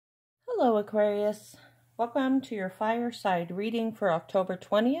Hello, Aquarius. Welcome to your Fireside reading for October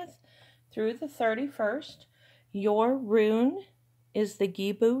 20th through the 31st. Your rune is the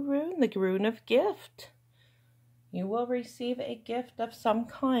Gibu rune, the rune of gift. You will receive a gift of some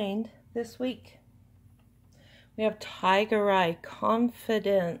kind this week. We have Tiger Eye,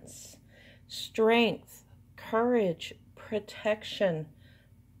 confidence, strength, courage, protection,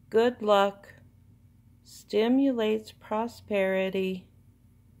 good luck, stimulates prosperity,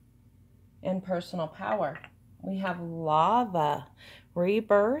 and personal power. We have lava,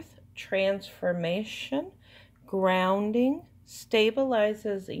 rebirth, transformation, grounding,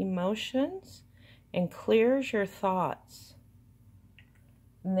 stabilizes emotions, and clears your thoughts.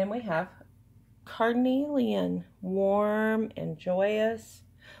 And then we have carnelian, warm and joyous,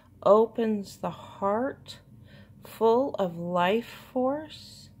 opens the heart, full of life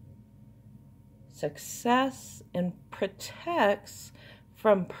force, success, and protects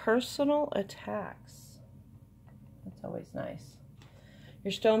from personal attacks. That's always nice.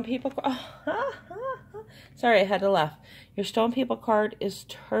 Your Stone People sorry, I had to laugh. Your Stone People card is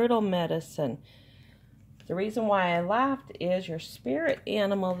turtle medicine. The reason why I laughed is your spirit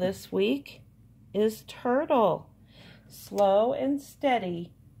animal this week is turtle. Slow and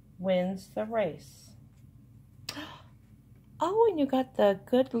steady wins the race. Oh, and you got the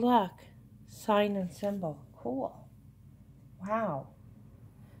good luck sign and symbol. Cool. Wow.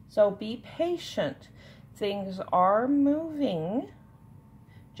 So be patient. Things are moving.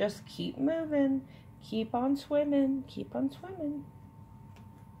 Just keep moving. Keep on swimming. Keep on swimming.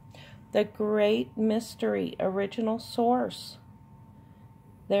 The Great Mystery, original source.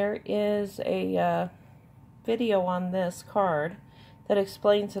 There is a video on this card that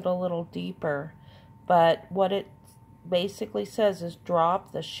explains it a little deeper. But what it basically says is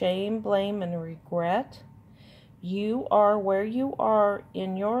drop the shame, blame, and regret. You are where you are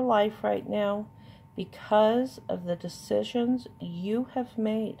in your life right now because of the decisions you have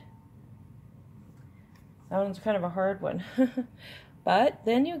made. That one's kind of a hard one. But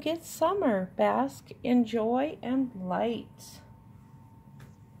then you get summer. Bask in joy and light.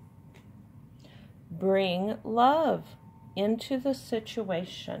 Bring love into the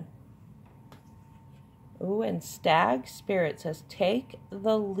situation. Ooh, and Stag Spirit says take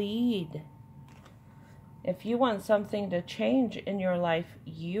the lead. If you want something to change in your life,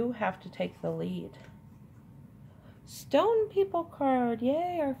 you have to take the lead. Stone People card.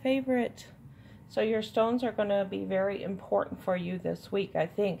 Yay, our favorite. So your stones are going to be very important for you this week, I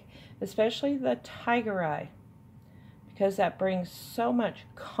think. Especially the Tiger Eye. Because that brings so much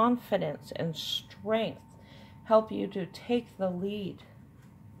confidence and strength. Help you to take the lead.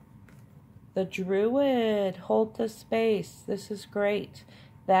 The Druid. Hold the space. This is great.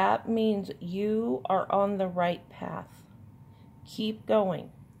 That means you are on the right path. Keep going.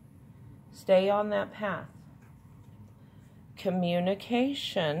 Stay on that path.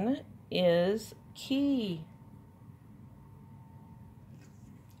 Communication is key.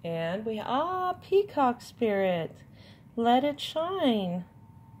 And we Peacock Spirit. Let it shine.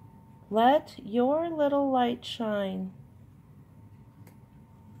 Let your little light shine.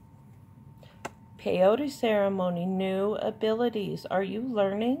 Peyote ceremony, new abilities. Are you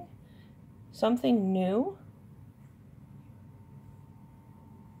learning something new?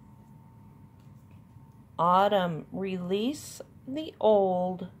 Autumn, release the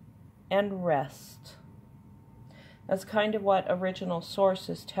old and rest. That's kind of what original source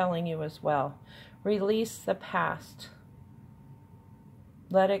is telling you as well. Release the past.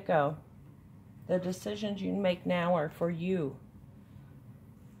 Let it go. The decisions you make now are for you.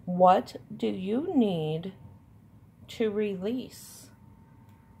 What do you need to release?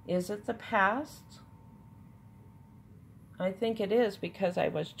 Is it the past? I think it is because I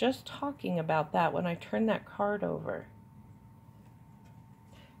was just talking about that when I turned that card over.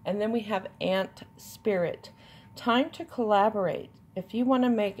 And then we have Ant Spirit. Time to collaborate. If you want to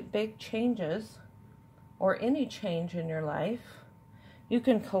make big changes or any change in your life, you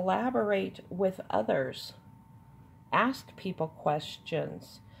can collaborate with others. Ask people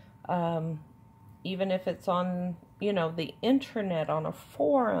questions. Even if it's on, the internet, on a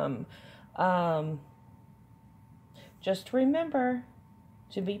forum. Just remember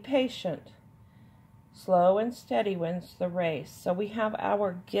to be patient. Slow and steady wins the race. So we have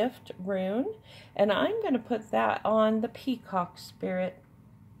our gift rune, and I'm going to put that on the Peacock Spirit.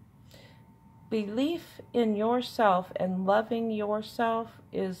 Belief in yourself and loving yourself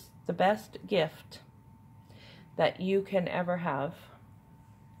is the best gift that you can ever have.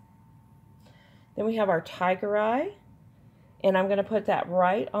 Then we have our Tiger Eye, and I'm going to put that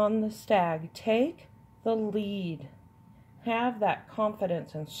right on the Stag. Take the lead. Have that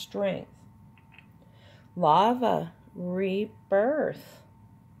confidence and strength. Lava, rebirth.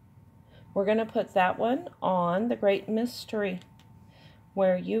 We're going to put that one on the Great Mystery,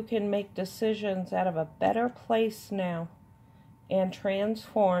 where you can make decisions out of a better place now and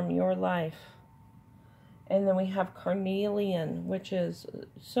transform your life. And then we have Carnelian, which is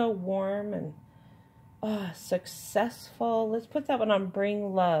so warm and successful. Let's put that one on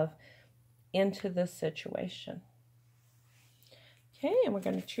bring love into the situation. Okay, and we're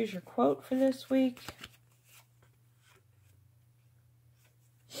going to choose your quote for this week.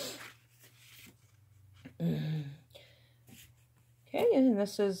 Okay, and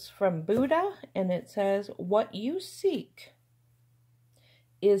this is from Buddha, and it says, "What you seek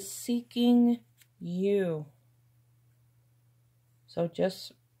is seeking you." So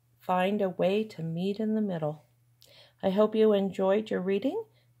just find a way to meet in the middle. I hope you enjoyed your reading.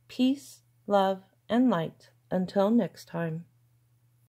 Peace, love, and light. Until next time.